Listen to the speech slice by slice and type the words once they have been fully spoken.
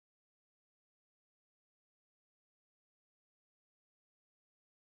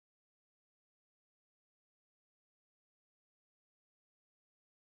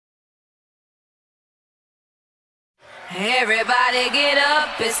Everybody get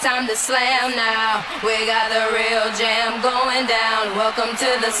up, it's time to slam now. We got the real jam going down. Welcome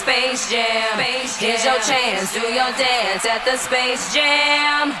to the Space Jam. Here's your chance, do your dance at the Space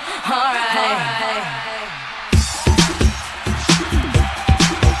Jam. Alright.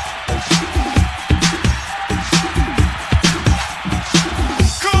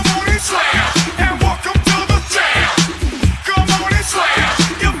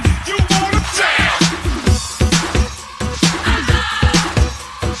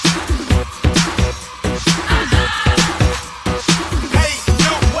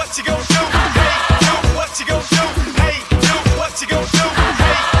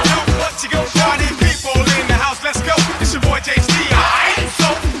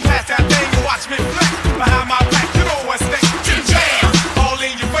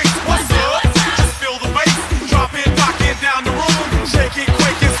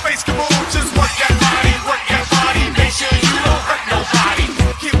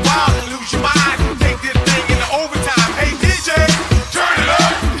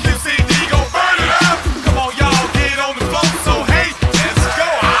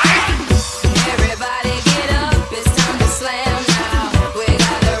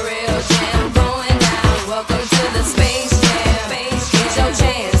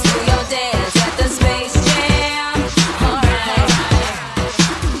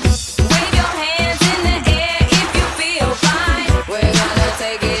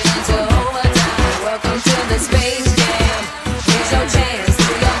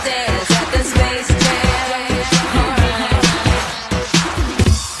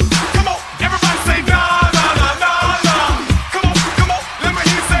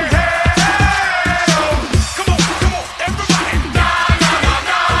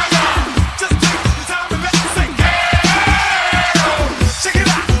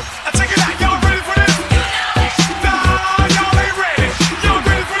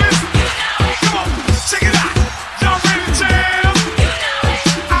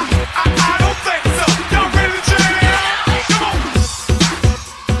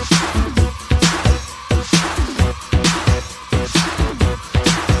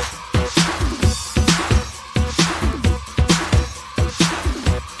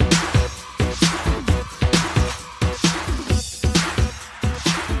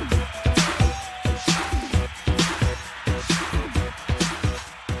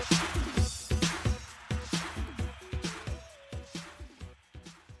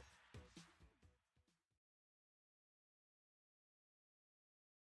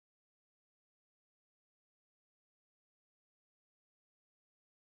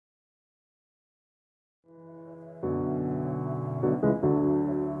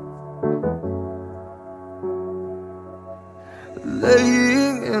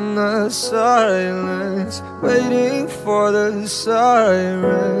 Laying in the silence, waiting for the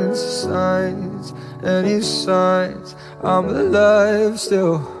sirens. Signs, any signs I'm alive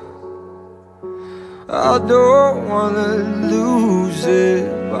still. I don't wanna lose it,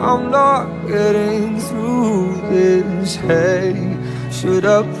 but I'm not getting through this. Hey, should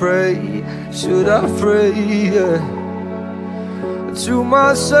I pray, should I pray, yeah, to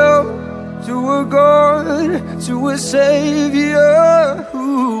myself, to a God, to a Savior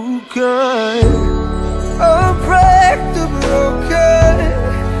who can unbreak the broken,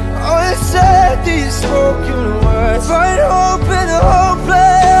 unsaid these spoken words, find hope in the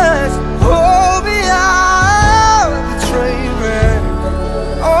hopeless. Hold me out the train wreck,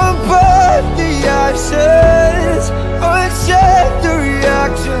 unburn the ashes, uncheck the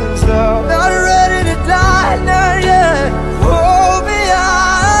reactions. Now not ready to die, not yet. Hold me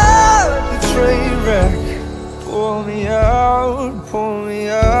out the train wreck. Pull me out, pull me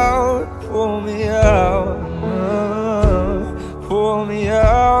out, pull me out. Pull me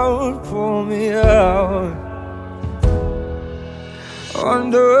out, pull me out.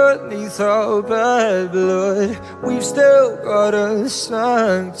 Underneath our bad blood, we've still got a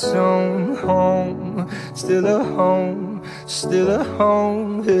sanctum home. Still a home, still a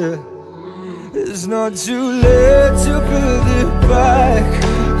home, yeah. It's not too late to build it back,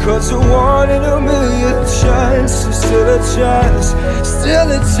 'cause a 1 in a million chance is still a chance, still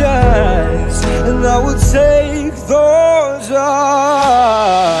a chance. And I would take those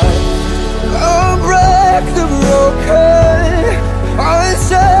odds. I'll break the broken, I'll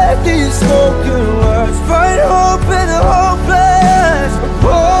set these spoken words, find hope in the hopeless.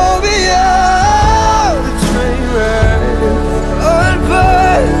 Hold me out the train wreck,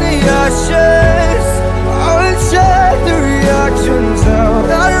 unburn the ashes, uncheck the reactions. Now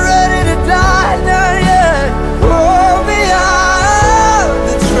not ready to die, not yet. Hold me out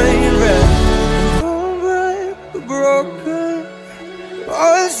the train wreck. Don't break the broken,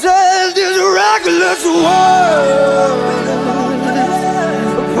 reckless world.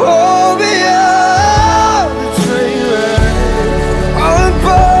 Pull me out the train wreck. I'll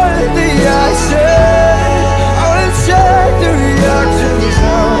burn the ashes. I'll check the reactions.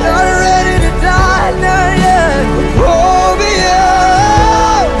 Not ready to die, not yet. Pull me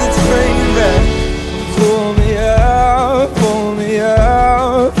out the train wreck. Pull me out, pull me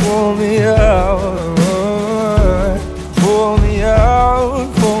out, pull me out. Pull me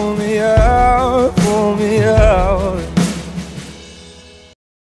out, pull me out, pull me out.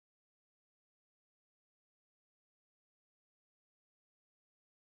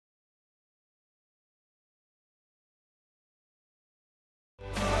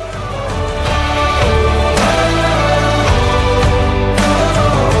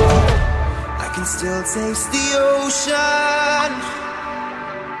 I can still taste the ocean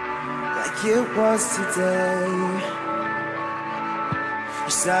like it was today. You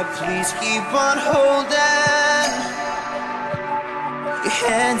said please keep on holding your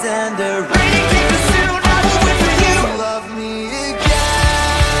hand and the rain came soon. I will wait for you to love me again.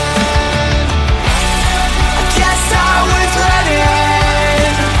 I guess I was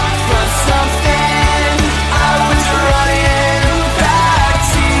running from something. I was running back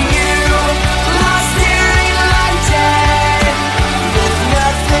to you. Lost here in London with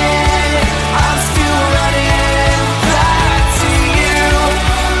nothing. I'm still running back to you.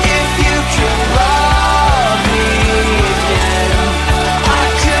 If you could love me again, I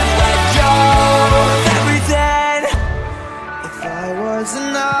could let go of everything. If I was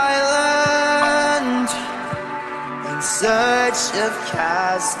an island in search of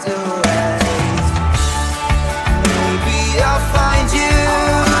castaways, maybe I'll find you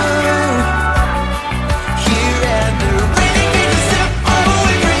here and the rain begins to fall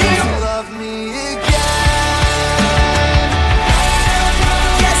away for you to love me again.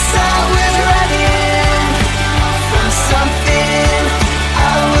 Yes, I was running from something.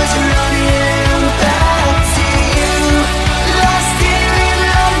 I was running back to you. Lost here in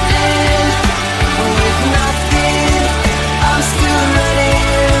London with nothing. I'm still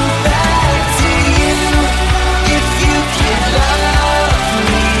running back to you. If you could love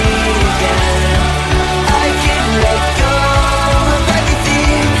me again, I can let go of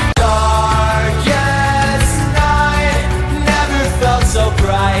everything. Darkest night never felt so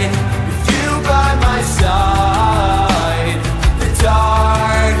bright with you by my side. The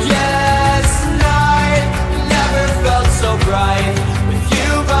darkest night never felt so bright with you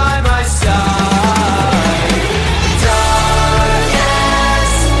by my side. The darkest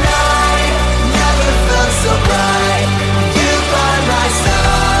night never felt so bright with you by my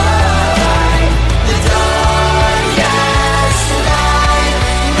side. The darkest night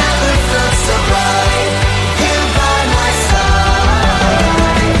never felt so bright with you by my side.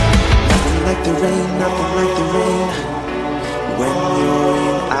 Nothing like the rain, nothing like the rain. When you're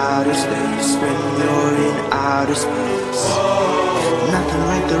in outer space, when you're in outer space. Nothing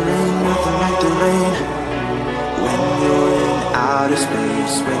like the rain, nothing like the rain. When you're in outer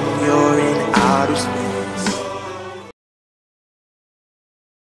space, when you're in outer space.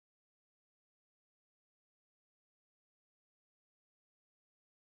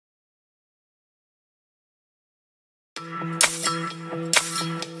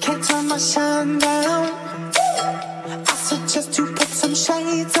 Can't turn my shine down. I suggest you put some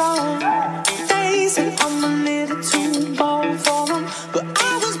shades on. They say I'm a little too bold for them, but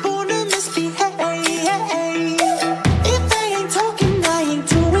I was born to misbehave. If they ain't talking, I ain't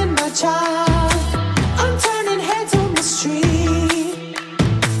doing my job. I'm turning heads on the street.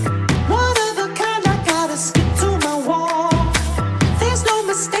 One of a kind, I gotta stick to my wall. There's no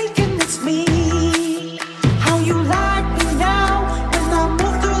mistaking it's me. How you like me now when I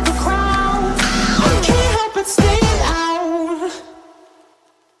move through the crowd? I can't help but stand out.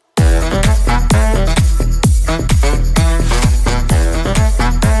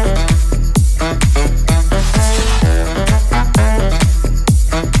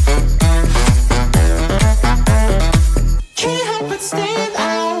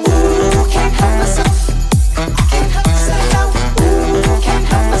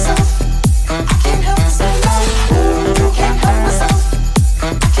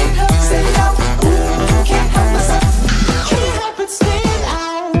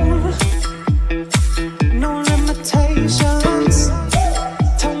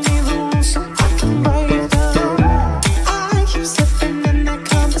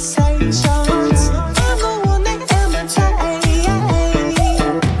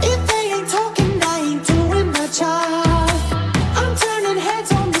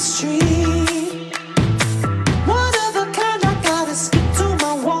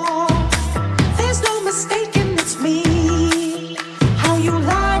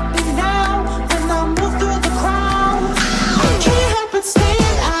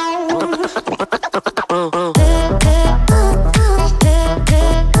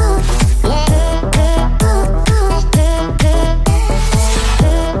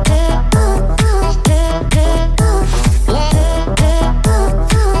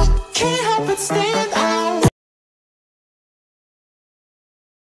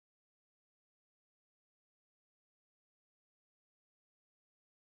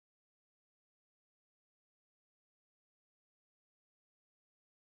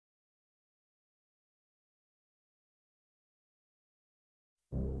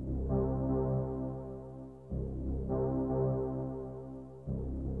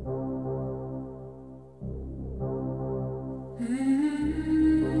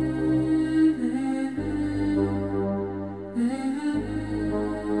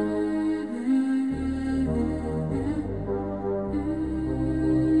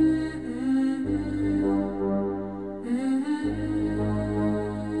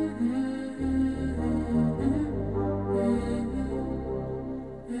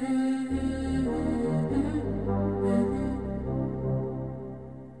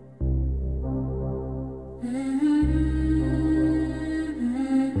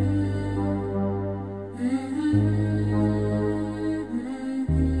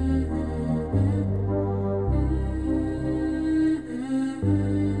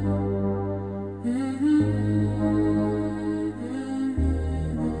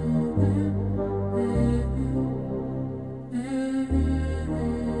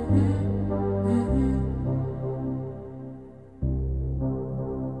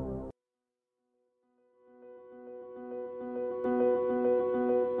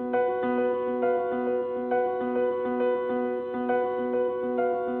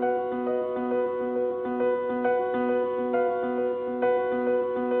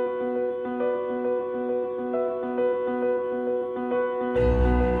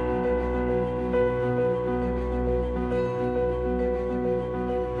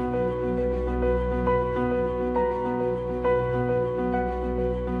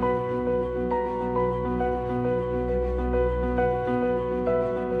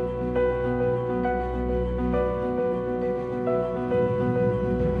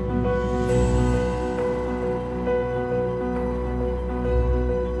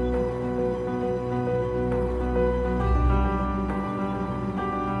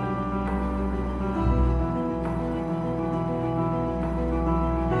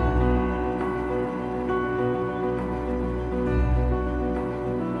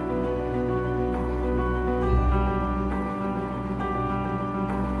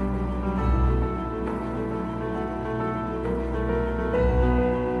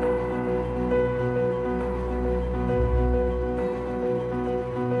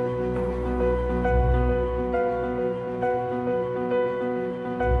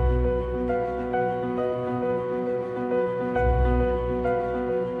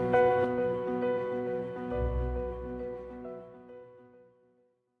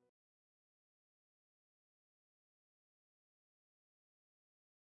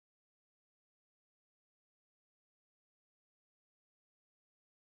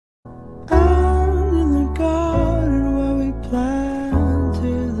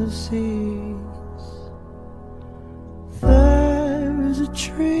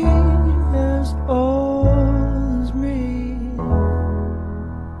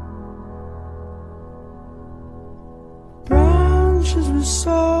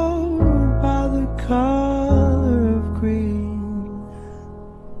 sold by the color of green.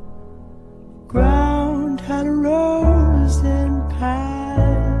 Ground had rose and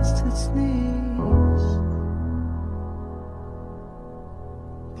past its knees.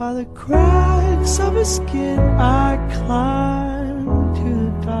 By the cracks of his skin I climbed to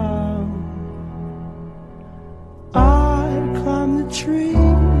the top. I climbed the tree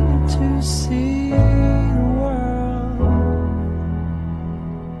to see the world.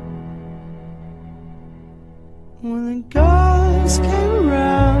 When the gusts came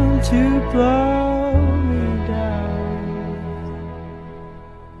around to blow me down,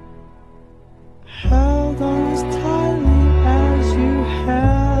 held on as tightly as you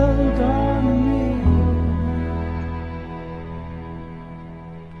held on me.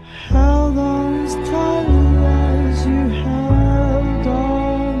 Held on as tightly as you held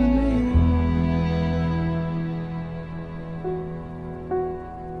on me.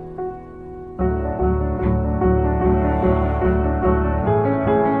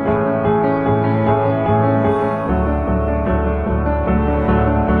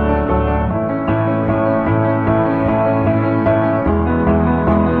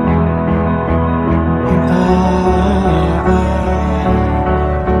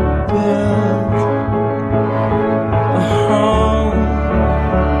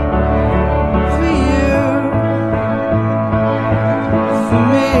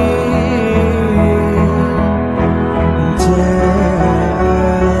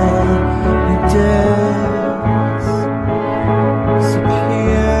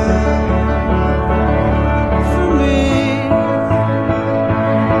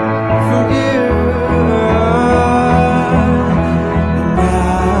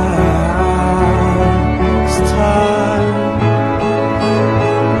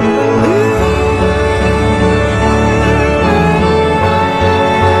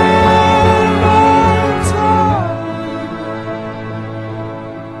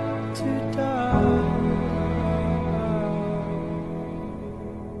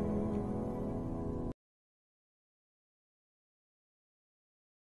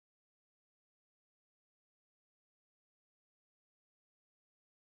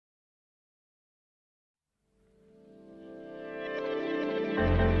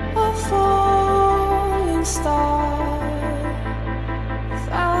 A falling star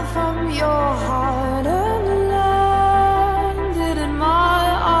fell from your heart and landed in my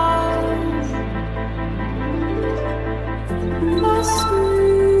arms. My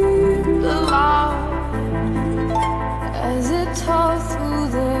sweet love, as it tore through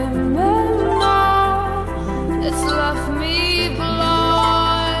them, and now it's left me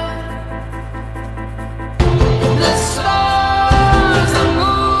blind. The stars and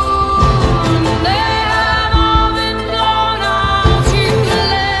moon, they have all been blown out. You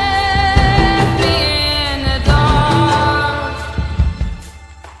left me in the dark.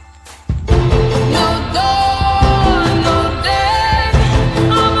 No dawn, no day,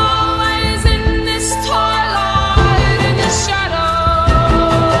 I'm always in this twilight, in the shadow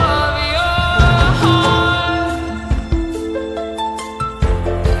of your heart.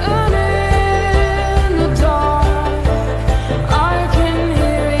 And in the dark, I can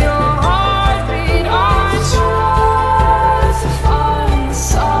hear your heartbeat. I try to find the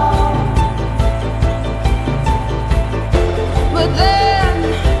song, but then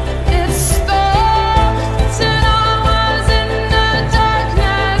it stopped, and I was in the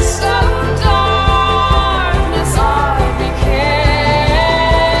darkness. So darkness I became.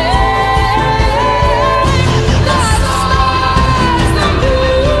 The stars, the moon,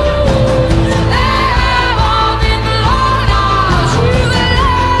 they have all been blown out. You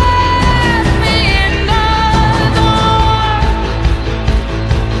left me in the dark.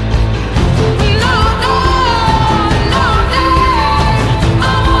 No dawn, no day,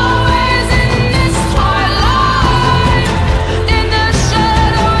 I'm always in this twilight, in the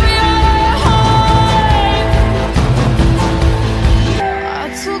shadow of your heart. I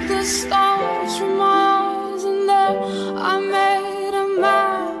took the stars from my eyes, and then I made a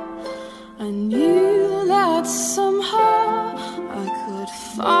map. I knew that somehow I could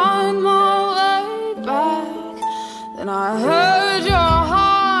find my way back. Then I heard your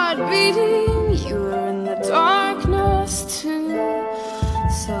heart beating. You were in the darkness too,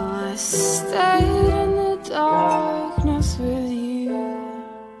 so I stayed in the darkness with you.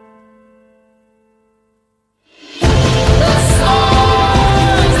 The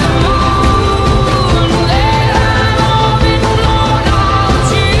stars and moon, they have all been blown out.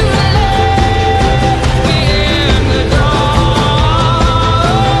 You left me in the dark.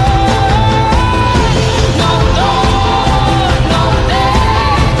 No dawn,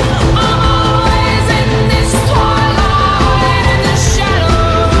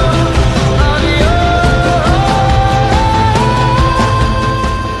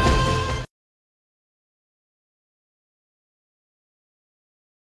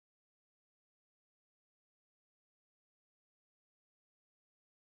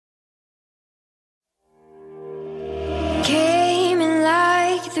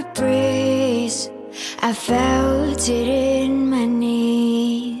 the breeze, I felt it in my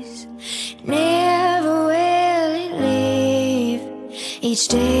knees. Never will it leave. Each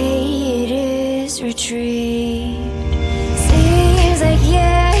day it is retrieved. Seems like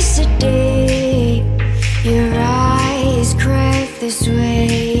yesterday your eyes cracked this way.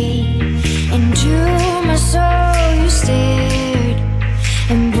 Into my soul you stared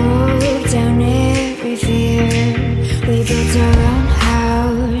and broke down every fear. We built our own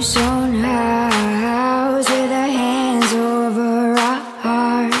house, with our hands over our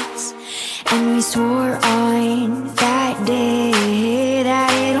hearts. And we swore on that day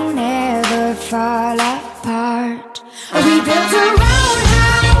that it'll never fall apart. We built our own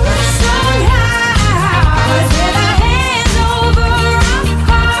house, with our hands over our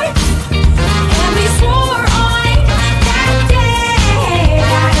hearts. And we swore on that day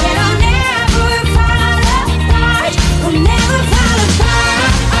that it'll never fall apart. We'll never fall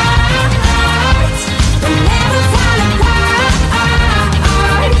apart. We'll never fall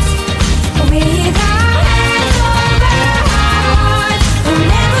apart. With our hands over hearts, we'll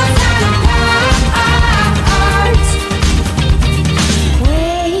never fall apart.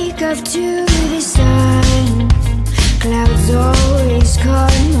 Wake up to the sun. Clouds always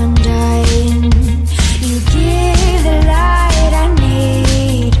come undone. You give the light I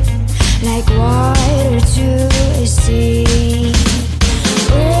need, like water to a sea.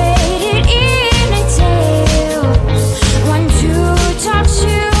 Braided evening tales, one to talk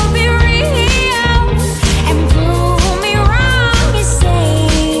to be real, and prove me wrong. It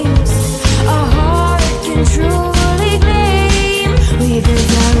seems a heart can truly gleam. We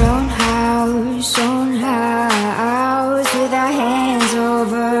built our own house, with our hands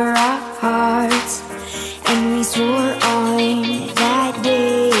over our hearts. And we swore on that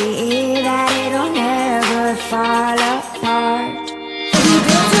day that it'll never fall apart. We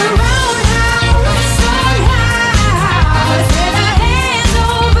built our own house, with our hands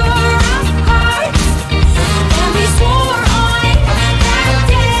over our hearts. And we swore on that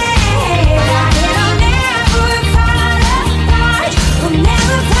day that it'll never fall apart. We'll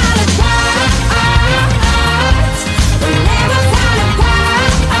never fall apart. We'll never fall apart.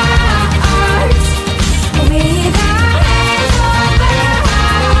 With our hands over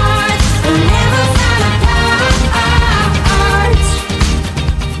hearts, we'll never fall apart.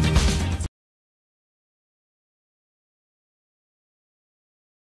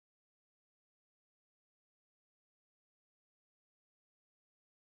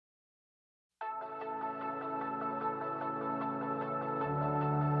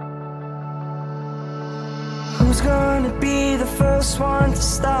 Who's gonna be the first one to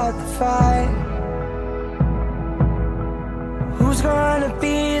start the fight? Who's gonna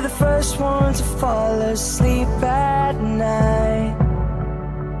be the first one to fall asleep at night?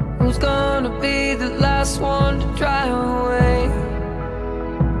 Who's gonna be the last one to drive away?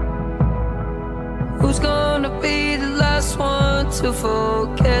 Who's gonna be the last one to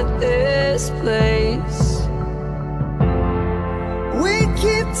forget this place? We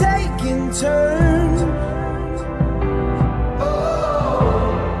keep taking turns.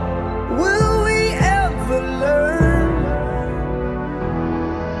 Will we ever learn?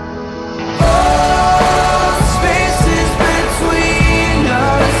 Oh, spaces between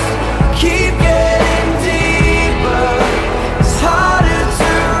us keep getting deeper. It's harder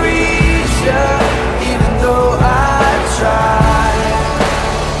to reach you, even though I try.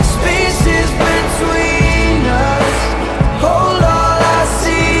 Spaces between us hold all our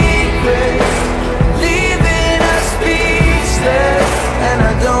secrets.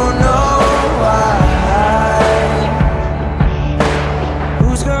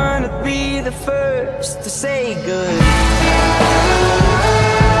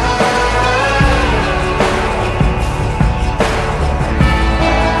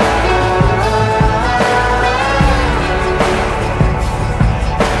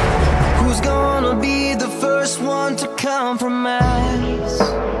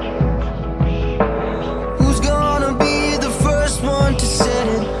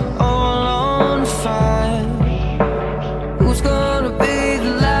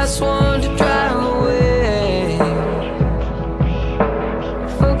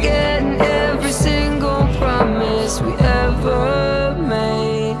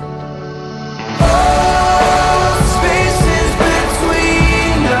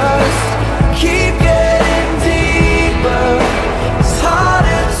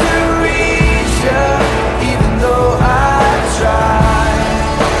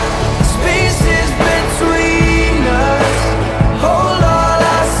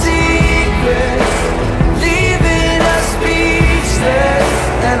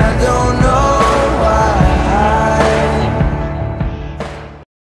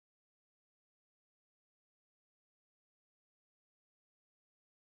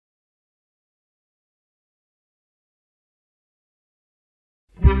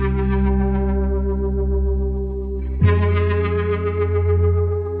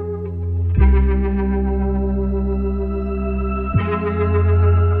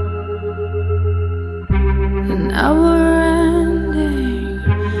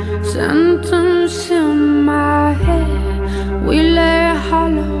 sentence in my head. We lay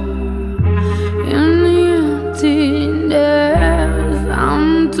hollow in the emptiness. I'm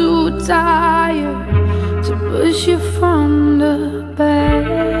too tired to push you from the bed.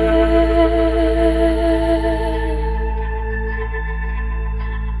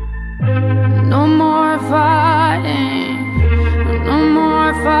 No more fighting, no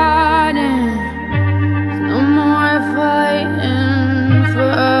more fighting, no more fighting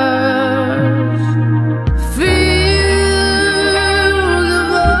first. Feel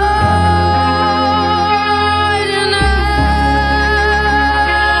the void in our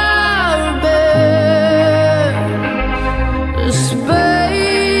bed. The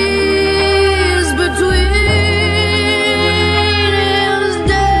space between is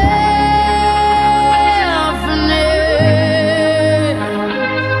deafening.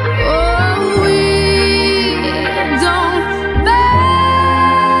 Oh, we don't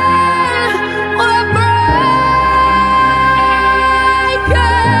bend or break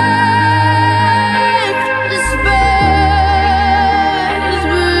it. The space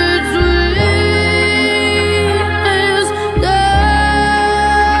between is deafening.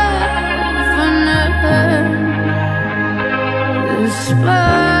 The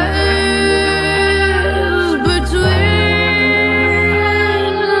space between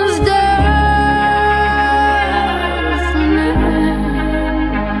is deafening.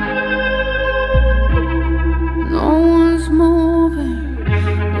 No one's moving.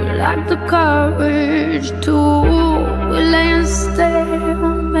 We lack the courage to. We lay in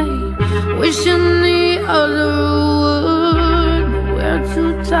stalemate, wishing the other would. But we're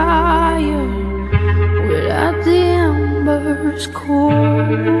too tired. We're at the embers cold.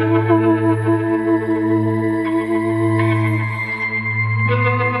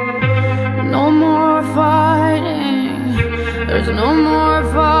 No more fighting. There's no more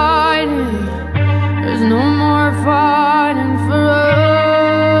fighting.